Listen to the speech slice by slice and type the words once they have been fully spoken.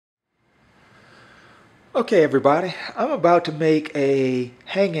Okay, everybody, I'm about to make a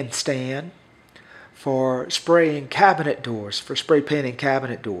hanging stand for spraying cabinet doors, for spray painting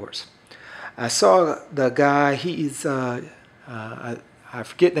cabinet doors. I saw the guy, I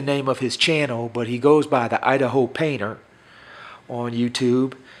forget the name of his channel, but he goes by the Idaho Painter on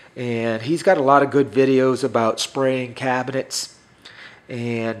YouTube, and he's got a lot of good videos about spraying cabinets,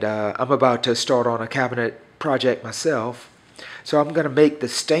 and I'm about to start on a cabinet project myself, so I'm going to make the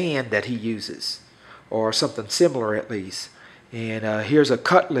stand that he uses, or something similar at least. And here's a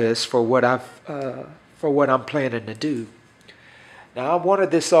cut list for what I'm planning to do. Now, I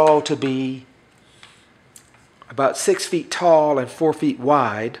wanted this all to be about 6 feet tall and 4 feet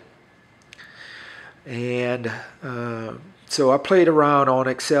wide, and so I played around on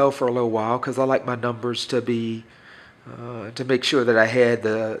Excel for a little while because I like my numbers to be to make sure that I had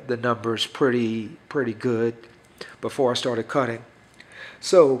the numbers pretty good before I started cutting.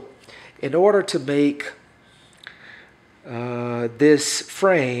 So in order to make this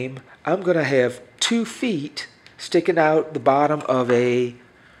frame, I'm going to have 2 feet sticking out the bottom of a,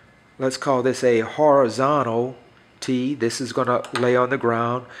 let's call this a horizontal T. This is going to lay on the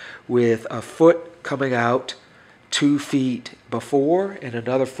ground with a foot coming out 2 feet before and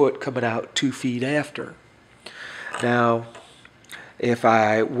another foot coming out 2 feet after. Now, if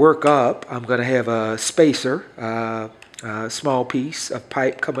I work up, I'm going to have a spacer, a small piece of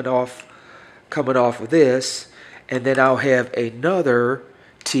pipe coming off of this, and then I'll have another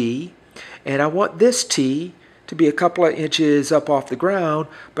T, and I want this T to be a couple of inches up off the ground,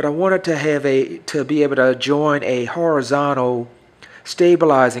 but I want it to be able to join a horizontal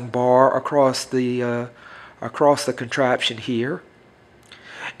stabilizing bar across the contraption here,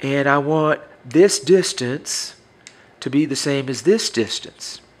 and I want this distance to be the same as this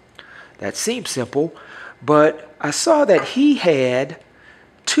distance. That seems simple, but I saw that he had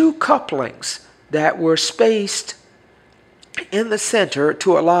 2 couplings that were spaced in the center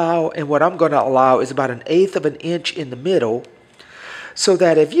to allow, and what I'm going to allow is about 1/8 of an inch in the middle, so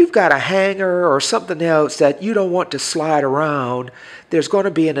that if you've got a hanger or something else that you don't want to slide around, there's going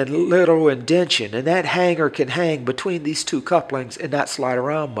to be a little indentation, and that hanger can hang between these 2 couplings and not slide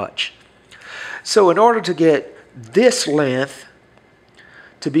around much. So in order to get this length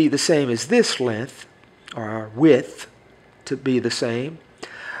to be the same as this length, or width to be the same,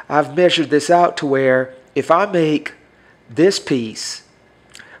 I've measured this out to where if I make this piece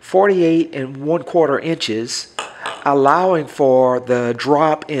 48 1/4 inches, allowing for the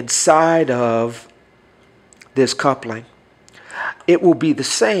drop inside of this coupling, it will be the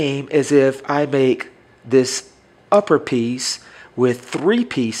same as if I make this upper piece with 3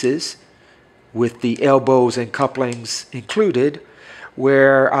 pieces with the elbows and couplings included,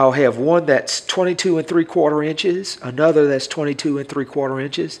 where I'll have one that's 22 3/4 inches, another that's 22 3/4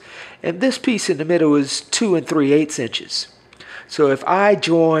 inches, and this piece in the middle is 2 3/8 inches. So if I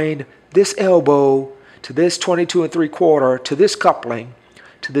join this elbow to this 22 3/4 to this coupling,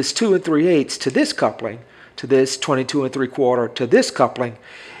 to this 2 3/8 to this coupling, to this 22 3/4 to this coupling,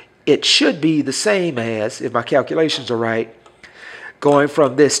 it should be the same as, if my calculations are right, going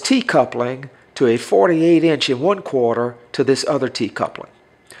from this T-coupling to a 48 1/4 to this other T-coupling.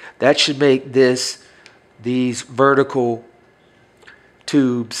 That should make these vertical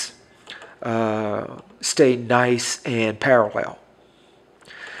tubes stay nice and parallel.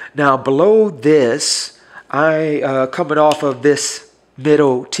 Now below this, coming off of this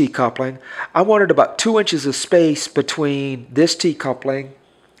middle T-coupling, I wanted about 2 inches of space between this T-coupling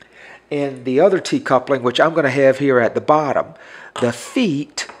and the other T-coupling, which I'm going to have here at the bottom. The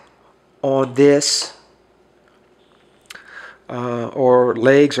feet on this, or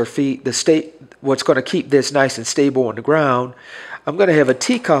legs or feet, what's going to keep this nice and stable on the ground, I'm going to have a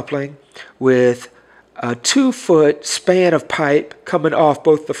T-coupling with a 2-foot span of pipe coming off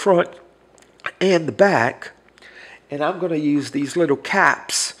both the front and the back, and I'm going to use these little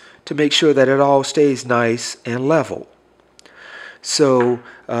caps to make sure that it all stays nice and level. So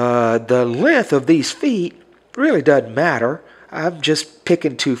the length of these feet really doesn't matter. I'm just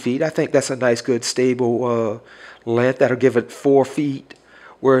picking 2 feet. I think that's a nice, good, stable length. That'll give it 4 feet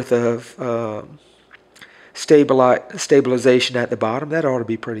worth of stabilization at the bottom. That ought to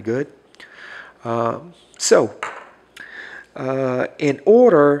be pretty good. In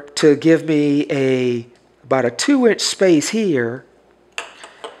order to give me about a 2-inch space here,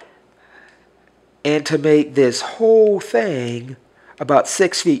 and to make this whole thing about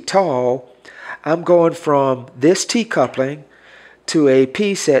 6 feet tall, I'm going from this T-coupling to a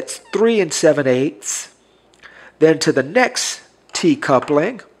piece that's 3 7/8, then to the next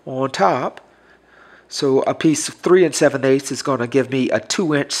T-coupling on top. So a piece of 3 7/8 is going to give me a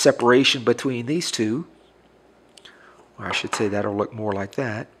 2-inch separation between these two. or I should say that'll look more like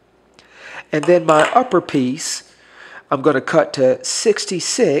that. And then my upper piece, I'm going to cut to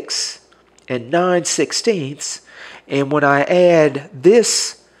 66 and 9/16. And when I add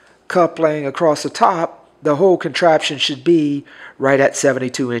this coupling across the top, the whole contraption should be right at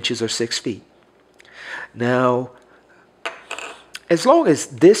 72 inches or 6 feet. Now, as long as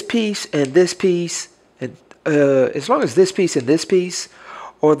this piece and this piece, and as long as this piece and this piece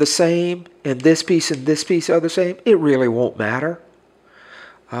are the same, and this piece and this piece are the same, it really won't matter.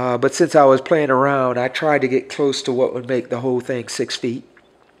 But since I was playing around, I tried to get close to what would make the whole thing 6 feet.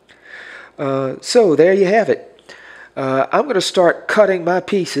 So there you have it. I'm going to start cutting my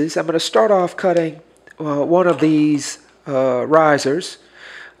pieces. I'm going to start off cutting one of these risers.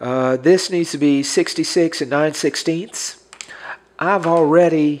 This needs to be 66 and 9/16. I've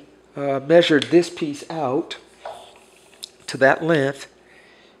already measured this piece out to that length,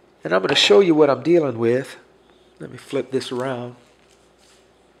 and I'm going to show you what I'm dealing with. Let me flip this around.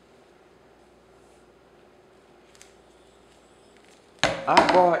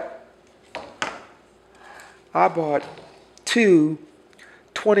 I bought two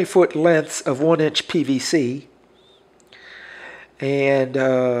 20-foot lengths of 1-inch PVC, and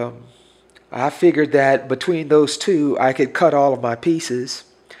I figured that between those two I could cut all of my pieces.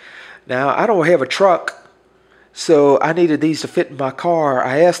 Now, I don't have a truck, so I needed these to fit in my car.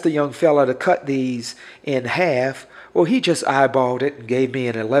 I asked the young fella to cut these in half. Well, he just eyeballed it and gave me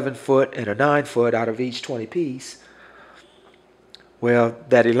an 11-foot and a 9-foot out of each 20 piece. Well,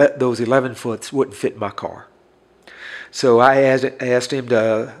 those 11-foots wouldn't fit in my car. So I asked him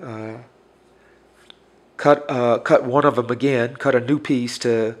to cut one of them again, cut a new piece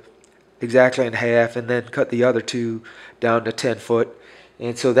to exactly in half, and then cut the other two down to 10 foot.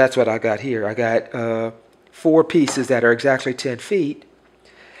 And so that's what I got here. I got 4 pieces that are exactly 10 feet,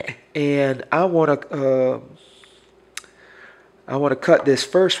 and I want to cut this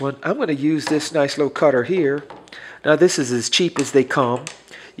first one. I'm going to use this nice little cutter here. Now, this is as cheap as they come.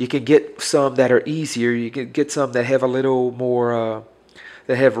 You can get some that are easier. You can get some that have a little more,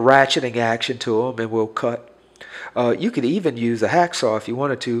 that have ratcheting action to them and will cut. You could even use a hacksaw if you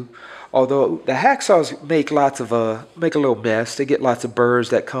wanted to. Although the hacksaws make a little mess. They get lots of burrs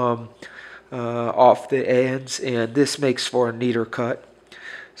that come off the ends, and this makes for a neater cut.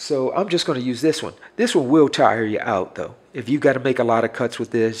 So I'm just going to use this one. This one will tire you out, though. If you've got to make a lot of cuts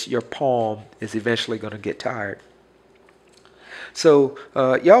with this, your palm is eventually going to get tired. So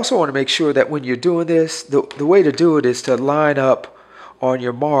you also want to make sure that when you're doing this, the way to do it is to line up on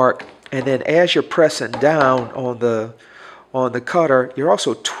your mark, and then as you're pressing down on the cutter, you're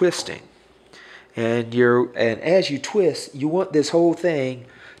also twisting. And as you twist, you want this whole thing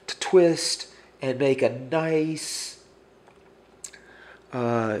to twist and make a nice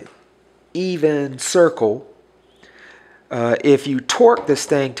even circle. If you torque this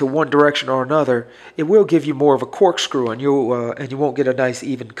thing to one direction or another, it will give you more of a corkscrew, and you won't get a nice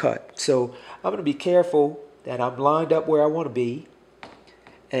even cut. So I'm going to be careful that I'm lined up where I want to be,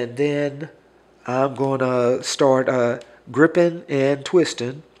 and then I'm going to start gripping and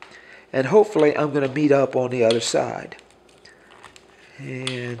twisting, and hopefully I'm going to meet up on the other side.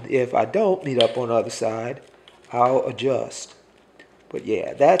 And if I don't meet up on the other side, I'll adjust. But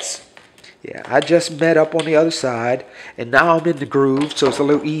yeah, I just met up on the other side, and now I'm in the groove, so it's a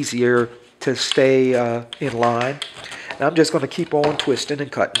little easier to stay in line. And I'm just going to keep on twisting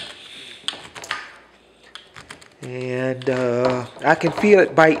and cutting. And I can feel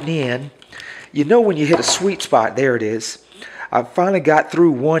it biting in. You know when you hit a sweet spot, there it is. I finally got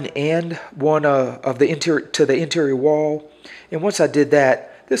through one end, of the interior wall, and once I did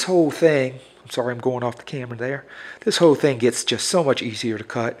that, this whole thing, I'm sorry I'm going off the camera there, this whole thing gets just so much easier to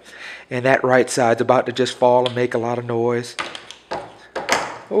cut, and that right side's about to just fall and make a lot of noise.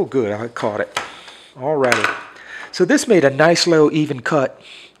 Oh good, I caught it. Alrighty, so this made a nice little even cut.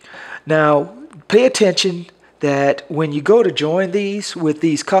 Now pay attention that when you go to join these with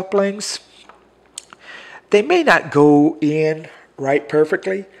these couplings, they may not go in right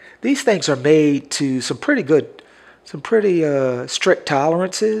perfectly. These things are made to some pretty strict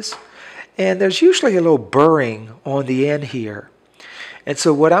tolerances, and there's usually a little burring on the end here. And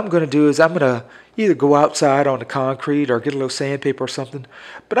so what I'm going to do is I'm going to either go outside on the concrete or get a little sandpaper or something,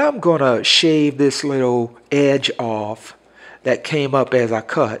 but I'm going to shave this little edge off that came up as I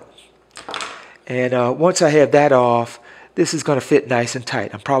cut. And once I have that off, this is going to fit nice and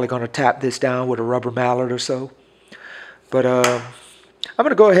tight. I'm probably going to tap this down with a rubber mallet or so. But I'm going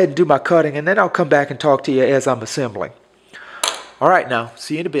to go ahead and do my cutting, and then I'll come back and talk to you as I'm assembling. All right, now,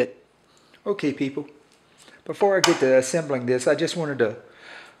 see you in a bit. Okay, people. Before I get to assembling this, I just wanted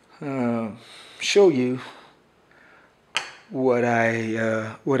to show you what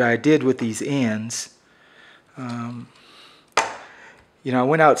I did with these ends. You know, I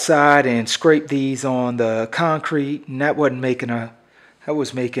went outside and scraped these on the concrete, and that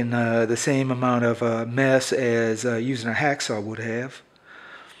was making the same amount of mess as using a hacksaw would have.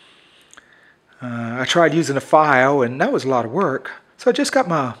 I tried using a file, and that was a lot of work. So I just got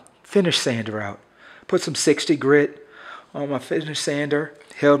my finish sander out. Put some 60 grit on my finish sander,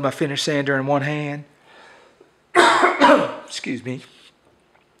 held my finish sander in one hand. Excuse me.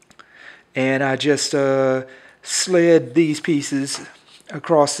 And I just slid these pieces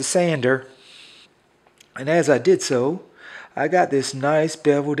across the sander, and as I did so, I got this nice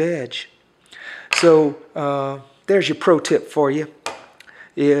beveled edge. So there's your pro tip for you.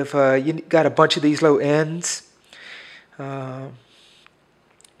 If you got a bunch of these low ends,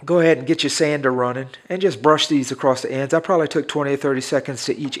 go ahead and get your sander running and just brush these across the ends. I probably took 20 or 30 seconds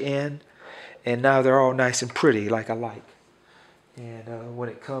to each end, and now they're all nice and pretty like I like. And when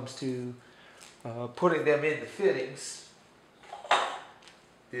it comes to putting them in the fittings,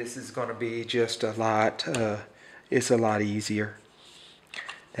 this is going to be just a lot, it's a lot easier.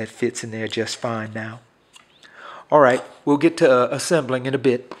 That fits in there just fine now. Alright, we'll get to assembling in a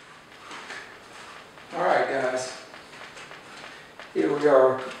bit. Alright guys, here we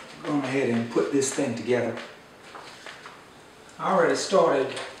are going ahead and put this thing together. I already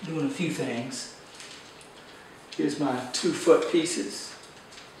started doing a few things. Here's my 2-foot pieces,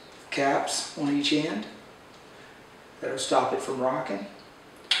 caps on each end. That'll stop it from rocking.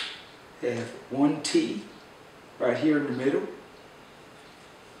 I have one T right here in the middle,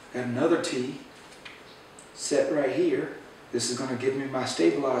 and another T set right here. This is going to give me my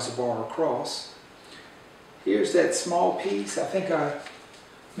stabilizer bar across. Here's that small piece. I think I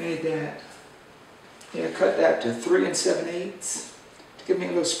made that, cut that to 3 7/8 to give me a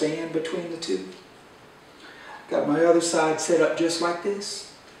little span between the two. Got my other side set up just like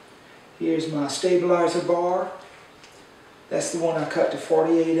this. Here's my stabilizer bar. That's the one I cut to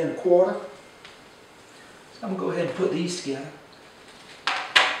 48 1/4. So I'm going to go ahead and put these together.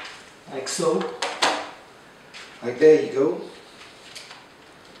 Like so. Like there you go.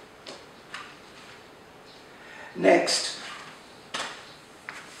 Next,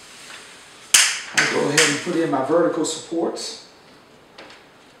 I'll go ahead and put in my vertical supports.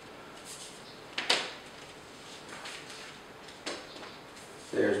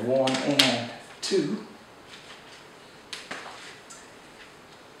 There's 1 and 2.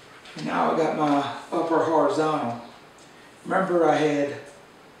 And now I got my upper horizontal. Remember I had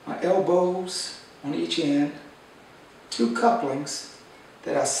my elbows on each end, 2 couplings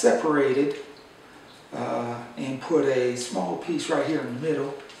that I separated and put a small piece right here in the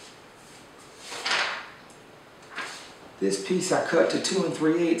middle. This piece I cut to 2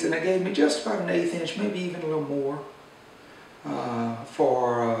 3/8, and it gave me just about an 1/8 inch, maybe even a little more,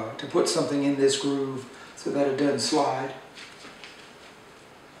 to put something in this groove so that it doesn't slide.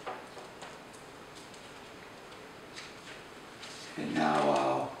 And now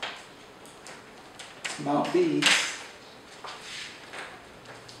I'll mount these.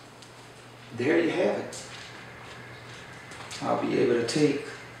 There you have it. I'll be able to take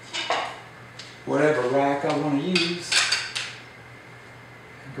whatever rack I want to use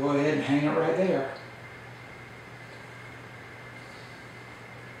and go ahead and hang it right there.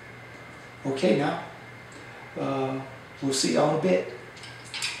 Okay, now we'll see y'all in a bit.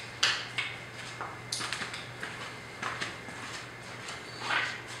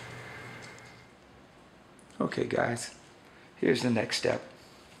 Okay guys, here's the next step.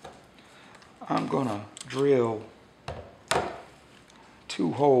 I'm gonna drill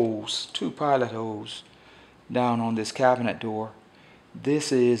 2 holes, 2 pilot holes down on this cabinet door.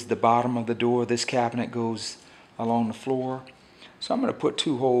 This is the bottom of the door. This cabinet goes along the floor. So I'm gonna put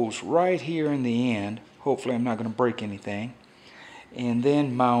 2 holes right here in the end. Hopefully I'm not gonna break anything. And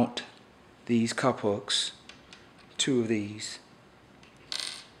then mount these cup hooks, 2 of these,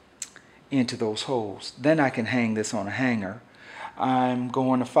 into those holes. Then I can hang this on a hanger. I'm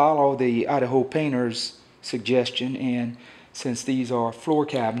going to follow the Idaho Painter's suggestion, and since these are floor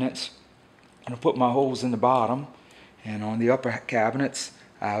cabinets, I'm going to put my holes in the bottom, and on the upper cabinets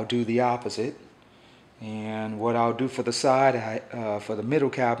I'll do the opposite. And what I'll do for the side, for the middle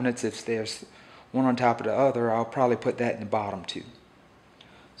cabinets, if there's one on top of the other, I'll probably put that in the bottom too.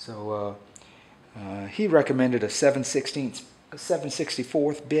 So he recommended a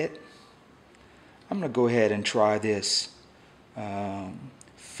 7/64 bit. I'm going to go ahead and try this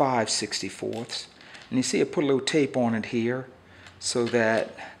 5/64. And you see I put a little tape on it here so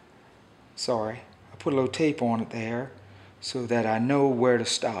that, I put a little tape on it there so that I know where to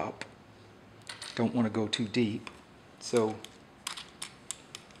stop. Don't want to go too deep. So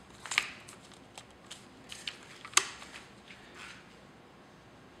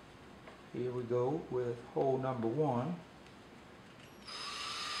here we go with hole number 1.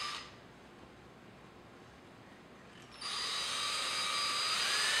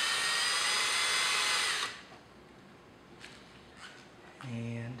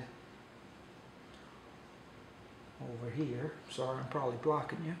 And over here, sorry I'm probably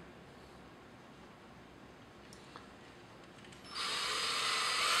blocking you.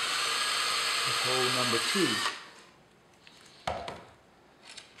 That's hole number 2.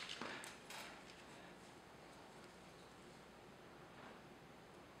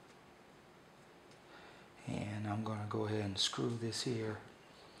 And I'm going to go ahead and screw this here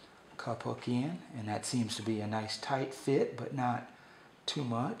cup hook in, and that seems to be a nice tight fit, but not too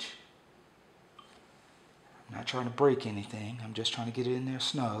much. I'm not trying to break anything, I'm just trying to get it in there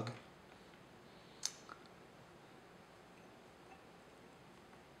snug.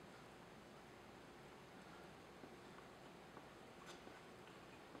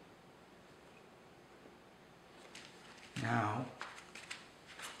 Now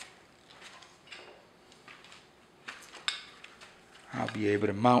I'll be able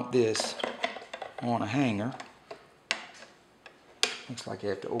to mount this on a hanger. Looks like I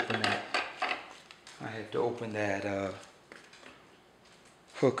have to open that. I have to open that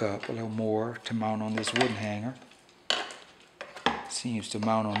hook up a little more to mount on this wooden hanger. Seems to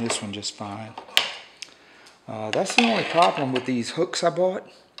mount on this one just fine. That's the only problem with these hooks I bought,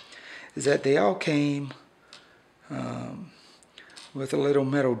 is that they all came with a little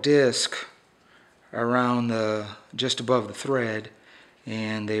metal disc around just above the thread,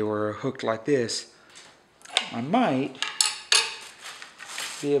 and they were hooked like this. I might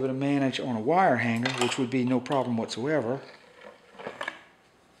be able to manage on a wire hanger, which would be no problem whatsoever.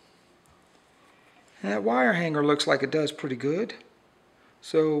 And that wire hanger looks like it does pretty good,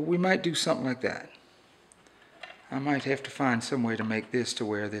 so we might do something like that. I might have to find some way to make this to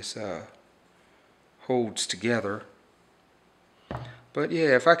where this holds together. But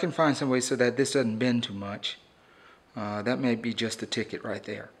yeah, if I can find some way so that this doesn't bend too much, that may be just the ticket right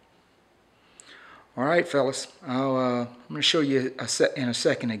there. Alright fellas, I'm going to show you in a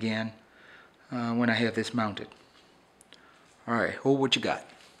second again when I have this mounted. Alright, hold what you got.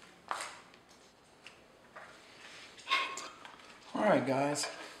 Alright guys,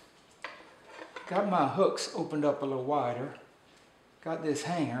 got my hooks opened up a little wider. Got this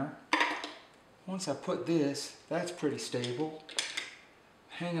hanger. Once I put this, that's pretty stable.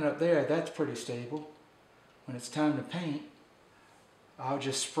 Hanging up there, that's pretty stable. When it's time to paint, I'll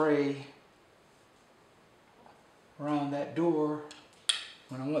just spray around that door.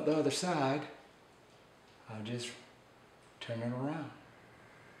 When I want the other side, I'll just turn it around.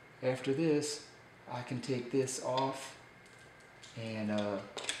 After this, I can take this off and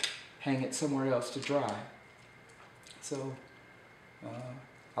hang it somewhere else to dry. So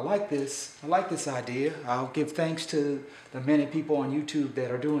I like this idea. I'll give thanks to the many people on YouTube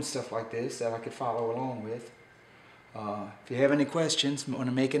that are doing stuff like this that I could follow along with. If you have any questions, want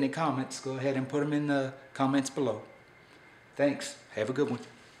to make any comments, go ahead and put them in the comments below. Thanks. Have a good one.